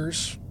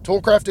creatures,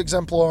 Toolcraft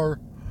Exemplar,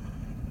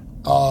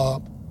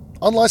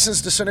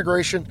 Unlicensed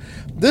Disintegration,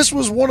 this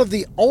was one of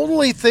the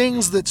only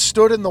things that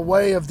stood in the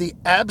way of the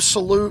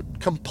absolute,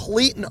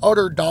 complete, and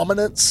utter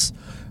dominance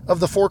of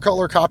the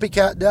 4-color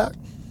Copycat deck,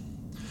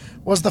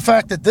 was the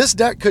fact that this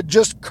deck could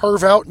just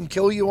curve out and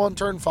kill you on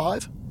turn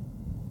 5.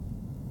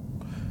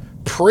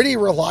 Pretty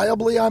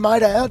reliably, I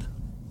might add.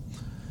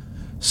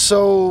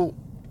 So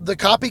the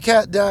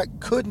Copycat deck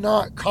could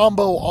not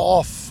combo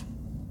off.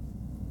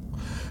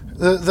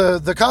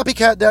 The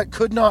Copycat deck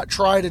could not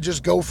try to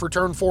just go for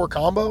turn 4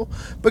 combo,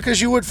 because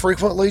you would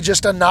frequently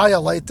just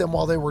annihilate them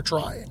while they were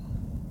trying.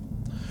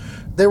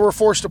 They were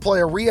forced to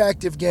play a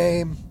reactive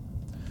game.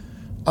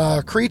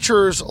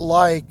 Creatures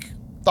like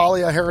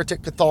Thalia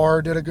Heretic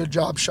Cathar did a good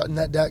job shutting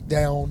that deck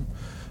down.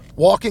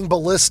 Walking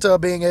Ballista,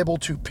 being able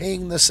to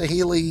ping the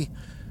Saheeli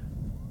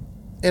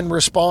in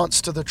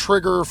response to the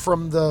trigger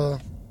from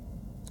the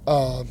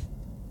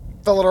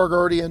Felidar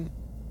Guardian.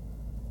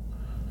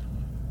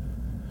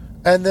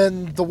 And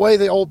then the way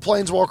the old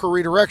Planeswalker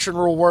redirection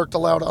rule worked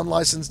allowed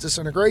Unlicensed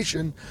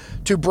Disintegration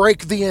to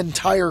break the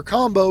entire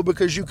combo,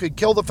 because you could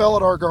kill the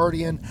Felidar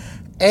Guardian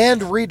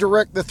and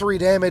redirect the 3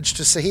 damage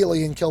to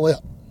Saheeli and kill it.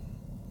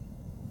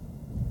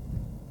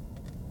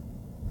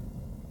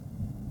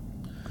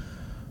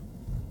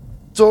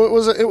 So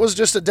it was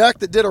just a deck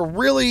that did a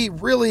really,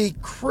 really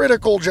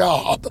critical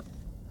job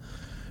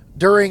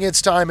during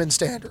its time in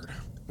Standard.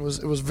 It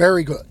was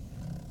very good.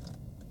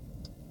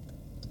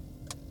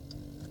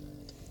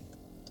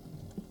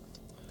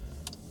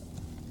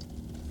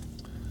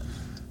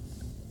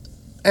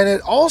 And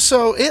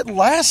it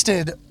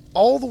lasted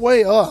all the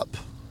way up.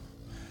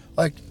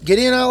 Like,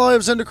 Gideon Ally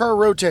of Zendikar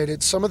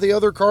rotated. Some of the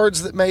other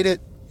cards that made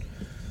it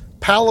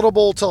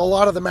palatable to a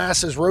lot of the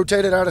masses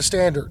rotated out of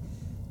Standard.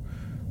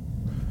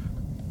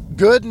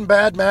 Good and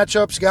bad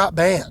matchups got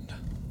banned.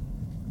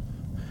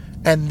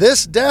 And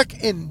this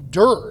deck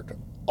endured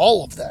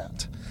all of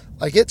that.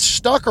 Like, it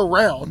stuck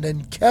around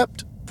and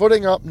kept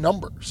putting up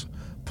numbers,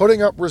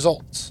 putting up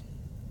results.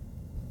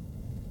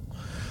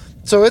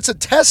 So it's a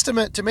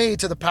testament to me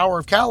to the power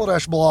of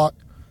Kaladesh block,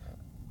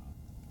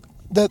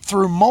 that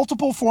through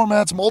multiple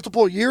formats,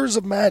 multiple years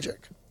of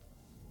Magic,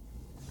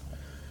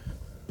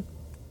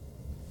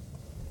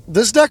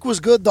 this deck was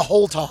good the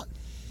whole time.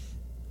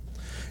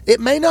 It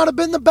may not have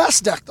been the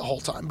best deck the whole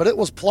time, but it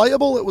was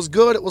playable, it was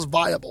good, it was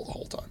viable the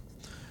whole time.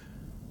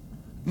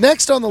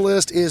 Next on the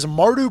list is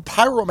Mardu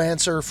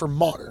Pyromancer for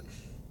Modern.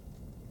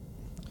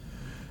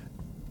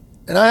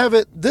 And I have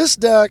it, this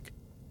deck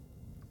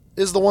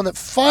is the one that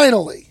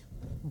finally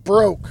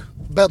broke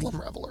Bedlam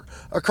Reveler,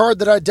 a card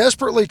that I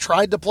desperately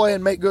tried to play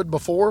and make good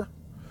before,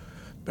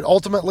 but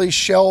ultimately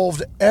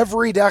shelved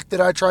every deck that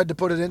I tried to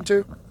put it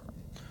into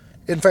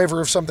in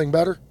favor of something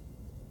better.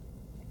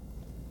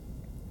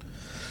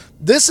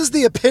 This is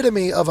the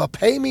epitome of a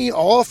pay me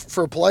off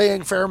for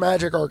playing fair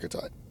Magic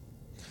archetype.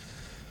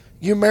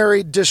 You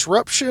married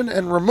Disruption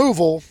and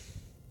Removal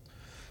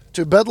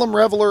to Bedlam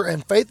Reveler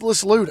and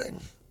Faithless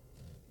Looting.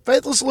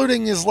 Faithless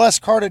Looting is less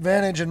card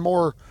advantage and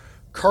more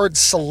card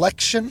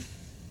selection.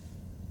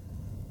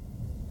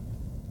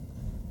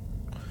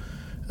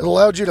 It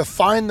allowed you to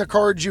find the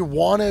cards you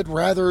wanted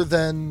rather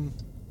than,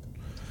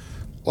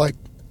 like,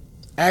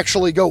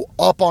 actually go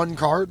up on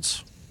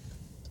cards.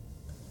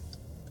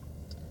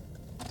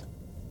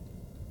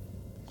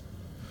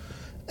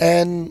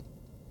 And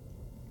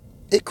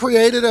it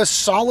created a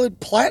solid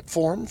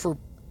platform for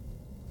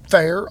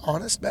fair,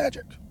 honest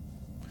Magic.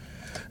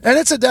 And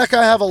it's a deck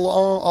I have a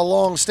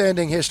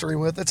long-standing history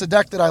with. It's a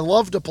deck that I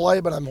love to play,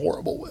 but I'm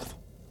horrible with.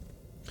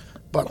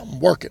 But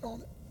I'm working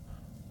on it.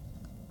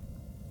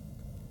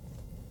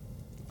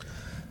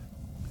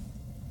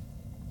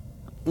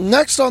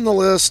 Next on the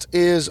list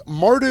is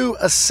Mardu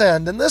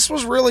Ascend, and this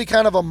was really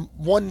kind of a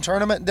one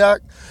tournament deck,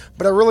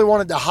 but I really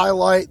wanted to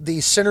highlight the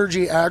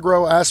synergy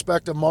aggro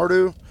aspect of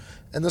Mardu,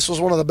 and this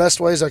was one of the best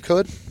ways I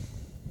could.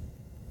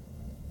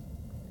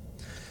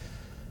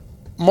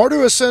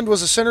 Mardu Ascend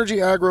was a synergy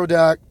aggro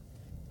deck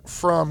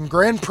from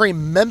Grand Prix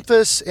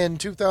Memphis in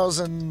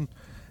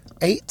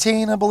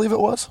 2018, I believe it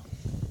was.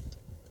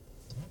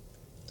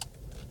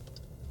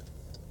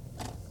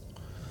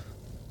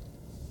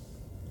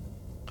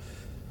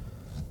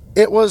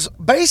 It was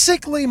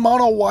basically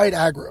mono white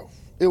aggro.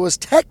 It was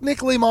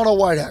technically mono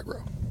white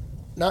aggro.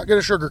 Not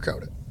going to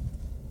sugarcoat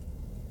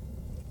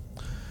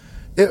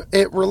it.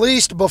 It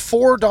released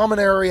before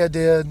Dominaria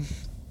did.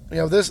 You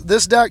know,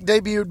 this deck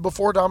debuted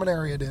before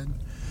Dominaria did.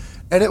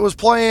 And it was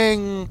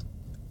playing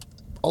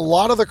a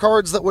lot of the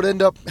cards that would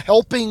end up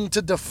helping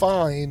to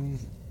define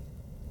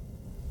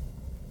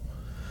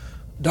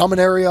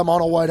Dominaria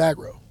mono white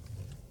aggro.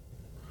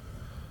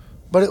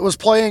 But it was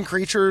playing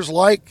creatures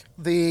like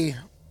the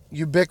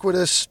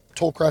ubiquitous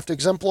Tollcraft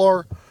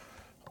Exemplar,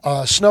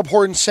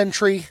 Snubhorn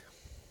Sentry,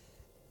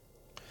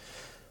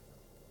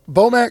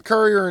 Bomat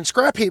Courier, and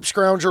Scrap Heap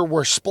Scrounger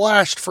were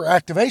splashed for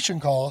activation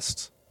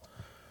costs.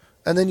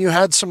 And then you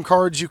had some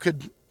cards you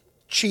could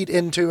cheat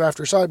into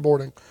after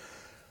sideboarding.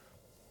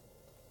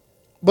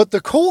 But the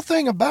cool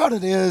thing about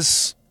it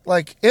is,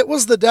 like, it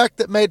was the deck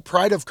that made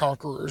Pride of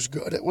Conquerors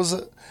good. It was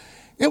a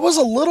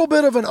little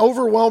bit of an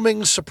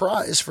overwhelming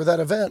surprise for that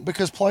event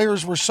because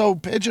players were so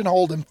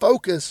pigeonholed and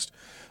focused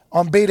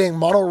on beating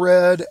Mono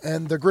Red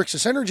and the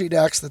Grixis Energy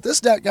decks that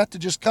this deck got to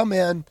just come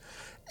in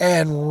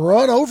and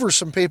run over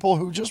some people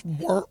who just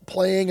weren't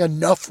playing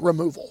enough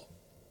removal.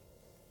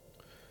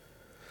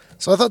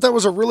 So I thought that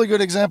was a really good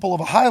example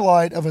of a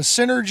highlight of a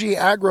synergy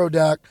aggro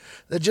deck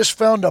that just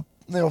found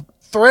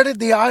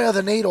threaded the eye of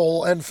the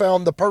needle and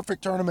found the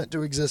perfect tournament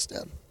to exist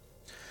in.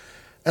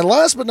 And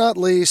last but not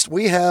least,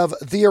 we have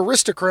the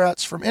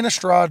Aristocrats from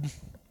Innistrad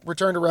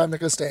Return to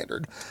Ravnica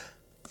Standard.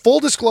 Full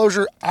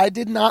disclosure, I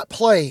did not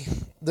play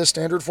this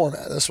standard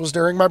format. This was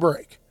during my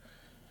break.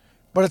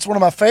 But it's one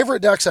of my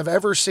favorite decks I've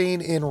ever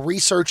seen in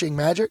researching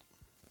Magic.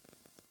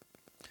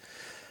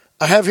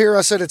 I have here,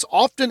 I said, it's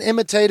often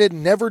imitated,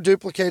 never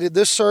duplicated.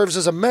 This serves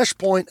as a mesh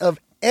point of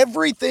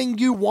everything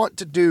you want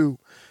to do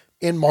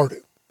in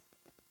Mardu.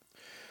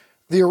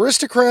 The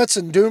Aristocrats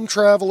and Doom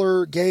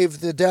Traveler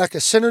gave the deck a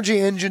synergy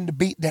engine to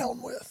beat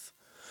down with.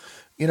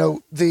 You know,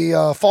 the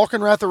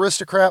Falkenrath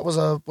Aristocrat was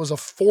a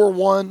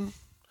 4-1.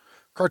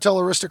 Cartel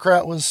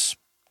Aristocrat was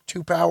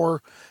 2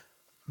 power.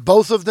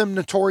 Both of them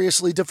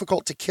notoriously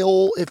difficult to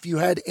kill if you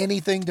had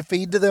anything to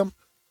feed to them.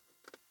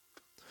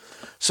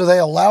 So they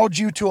allowed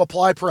you to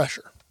apply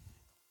pressure.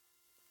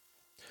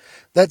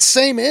 That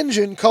same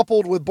engine,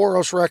 coupled with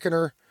Boros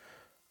Reckoner,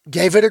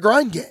 gave it a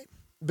grind game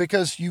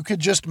because you could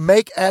just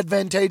make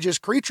advantageous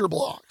creature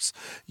blocks.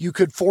 You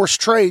could force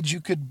trades.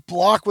 You could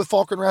block with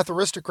Falkenrath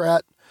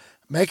Aristocrat,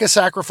 make a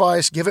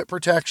sacrifice, give it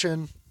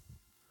protection,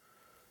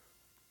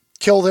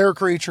 kill their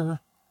creature.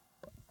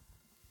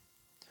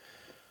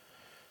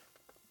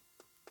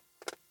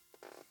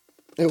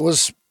 It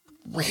was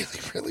really,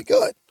 really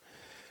good.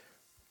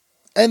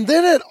 And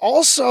then it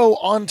also,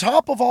 on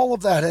top of all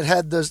of that, it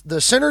had the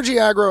synergy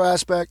aggro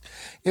aspect.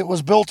 It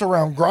was built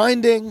around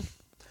grinding.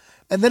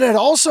 And then it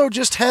also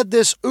just had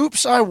this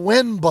oops, I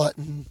win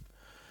button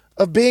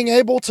of being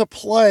able to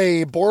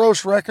play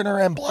Boros Reckoner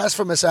and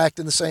Blasphemous Act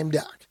in the same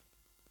deck.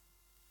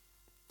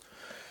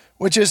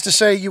 Which is to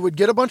say, you would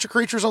get a bunch of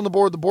creatures on the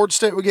board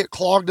state would get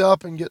clogged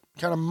up and get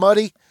kind of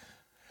muddy,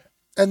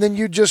 and then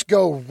you'd just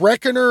go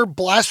Reckoner,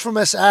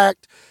 Blasphemous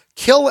Act,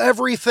 kill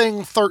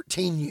everything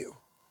 13U.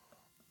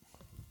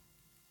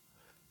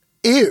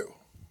 Ew.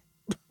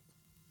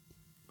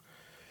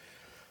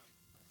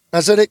 I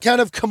said it kind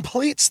of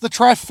completes the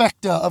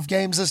trifecta of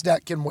games this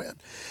deck can win.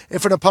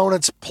 If an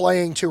opponent's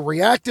playing too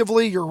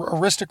reactively, your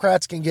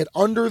Aristocrats can get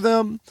under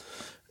them,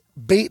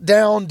 beat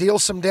down, deal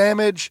some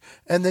damage,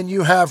 and then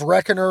you have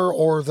Reckoner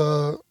or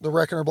the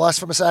Reckoner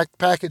Blasphemous Act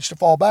package to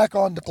fall back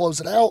on to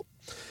close it out.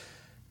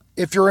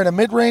 If you're in a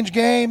mid-range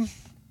game,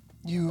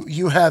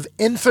 you have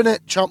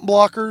infinite chump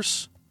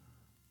blockers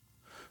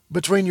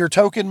between your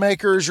token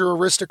makers, your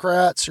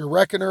Aristocrats, your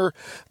Reckoner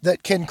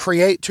that can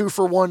create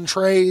 2-for-1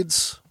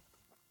 trades.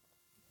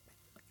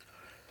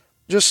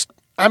 Just,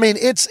 I mean,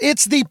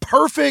 it's the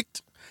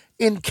perfect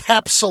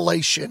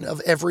encapsulation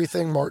of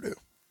everything Mardu.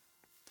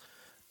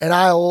 And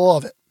I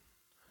love it.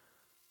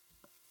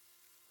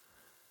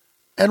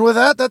 And with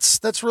that,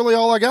 that's really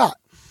all I got.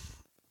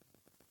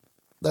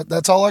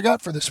 That's all I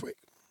got for this week.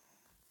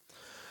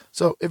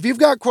 So if you've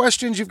got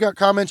questions, you've got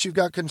comments, you've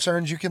got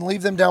concerns, you can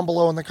leave them down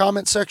below in the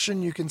comment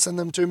section. You can send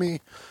them to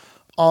me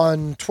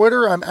on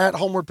Twitter. I'm at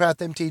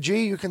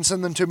HomewardPathMTG. You can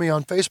send them to me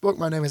on Facebook.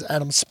 My name is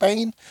Adam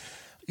Spain.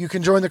 You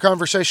can join the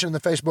conversation in the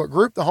Facebook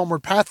group, the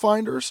Homeward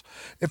Pathfinders.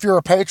 If you're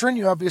a patron,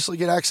 you obviously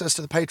get access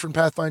to the Patron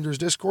Pathfinders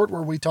Discord,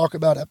 where we talk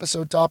about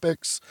episode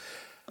topics.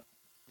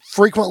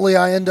 Frequently,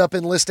 I end up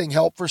enlisting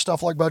help for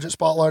stuff like Budget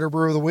Spotlight or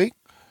Brew of the Week.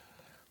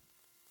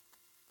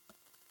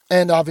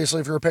 And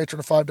obviously, if you're a patron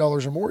of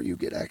 $5 or more, you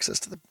get access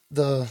to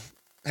the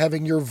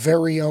having your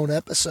very own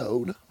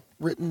episode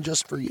written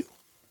just for you.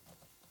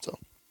 So,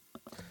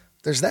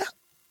 there's that.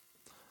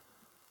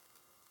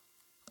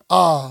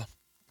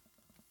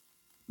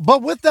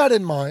 But with that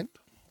in mind,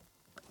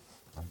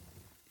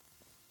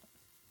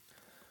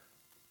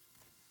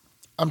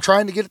 I'm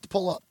trying to get it to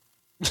pull up.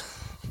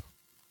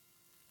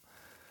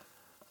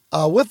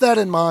 With that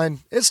in mind,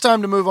 it's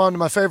time to move on to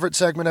my favorite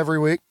segment every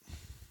week.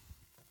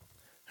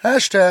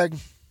 Hashtag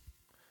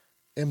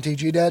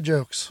MTG Dad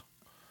Jokes.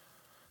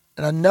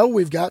 And I know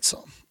we've got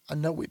some. I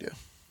know we do.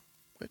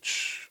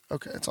 Which,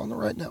 okay, it's on the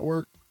right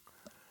network.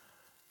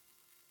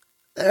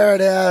 There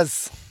it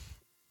is.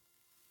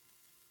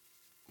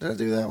 Did I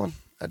do that one?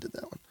 I did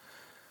that one.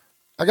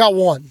 I got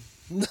one.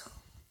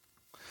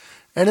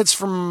 And it's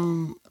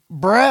from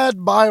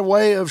Brad by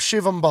way of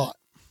Shivam Bot.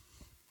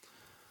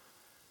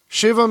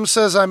 Shivam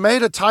says, I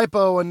made a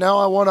typo and now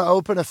I want to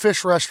open a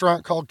fish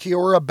restaurant called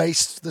Kiora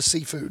Based the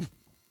Seafood.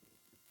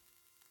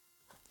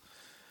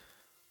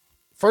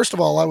 First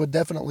of all, I would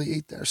definitely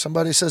eat there.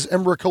 Somebody says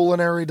Embra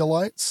Culinary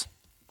Delights.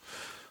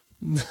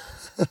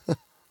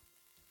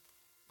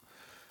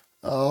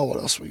 Oh, what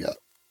else we got?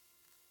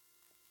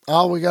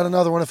 Oh, we got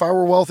another one. If I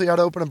were wealthy, I'd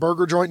open a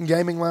burger joint and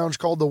gaming lounge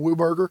called the Woo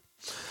Burger.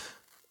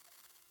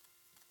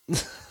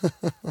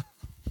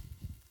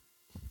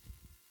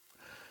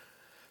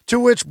 To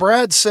which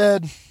Brad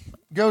said,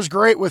 goes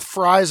great with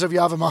fries of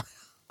Yavimaya.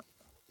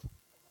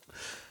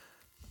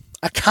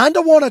 I kind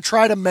of want to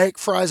try to make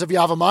fries of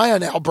Yavimaya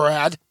now,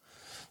 Brad.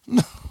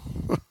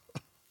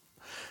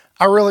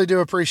 I really do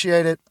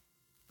appreciate it.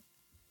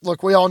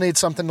 Look, we all need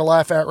something to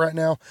laugh at right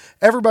now.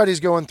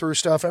 Everybody's going through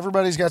stuff.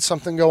 Everybody's got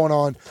something going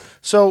on.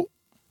 So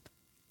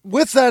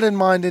with that in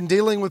mind, in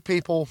dealing with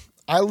people,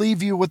 I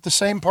leave you with the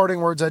same parting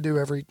words I do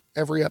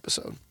every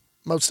episode.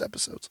 Most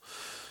episodes.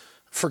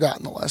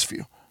 Forgotten the last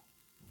few.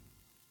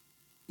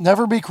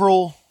 Never be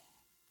cruel.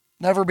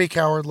 Never be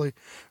cowardly.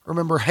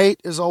 Remember, hate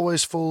is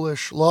always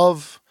foolish.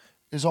 Love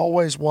is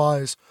always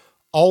wise.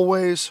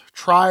 Always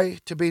try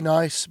to be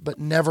nice, but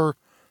never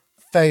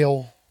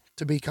fail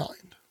to be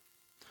kind.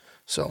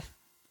 So,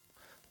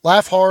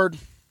 laugh hard,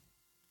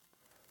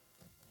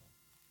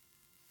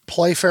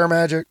 play fair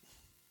magic,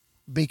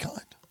 be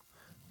kind.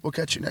 We'll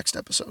catch you next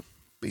episode.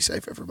 Be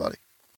safe, everybody.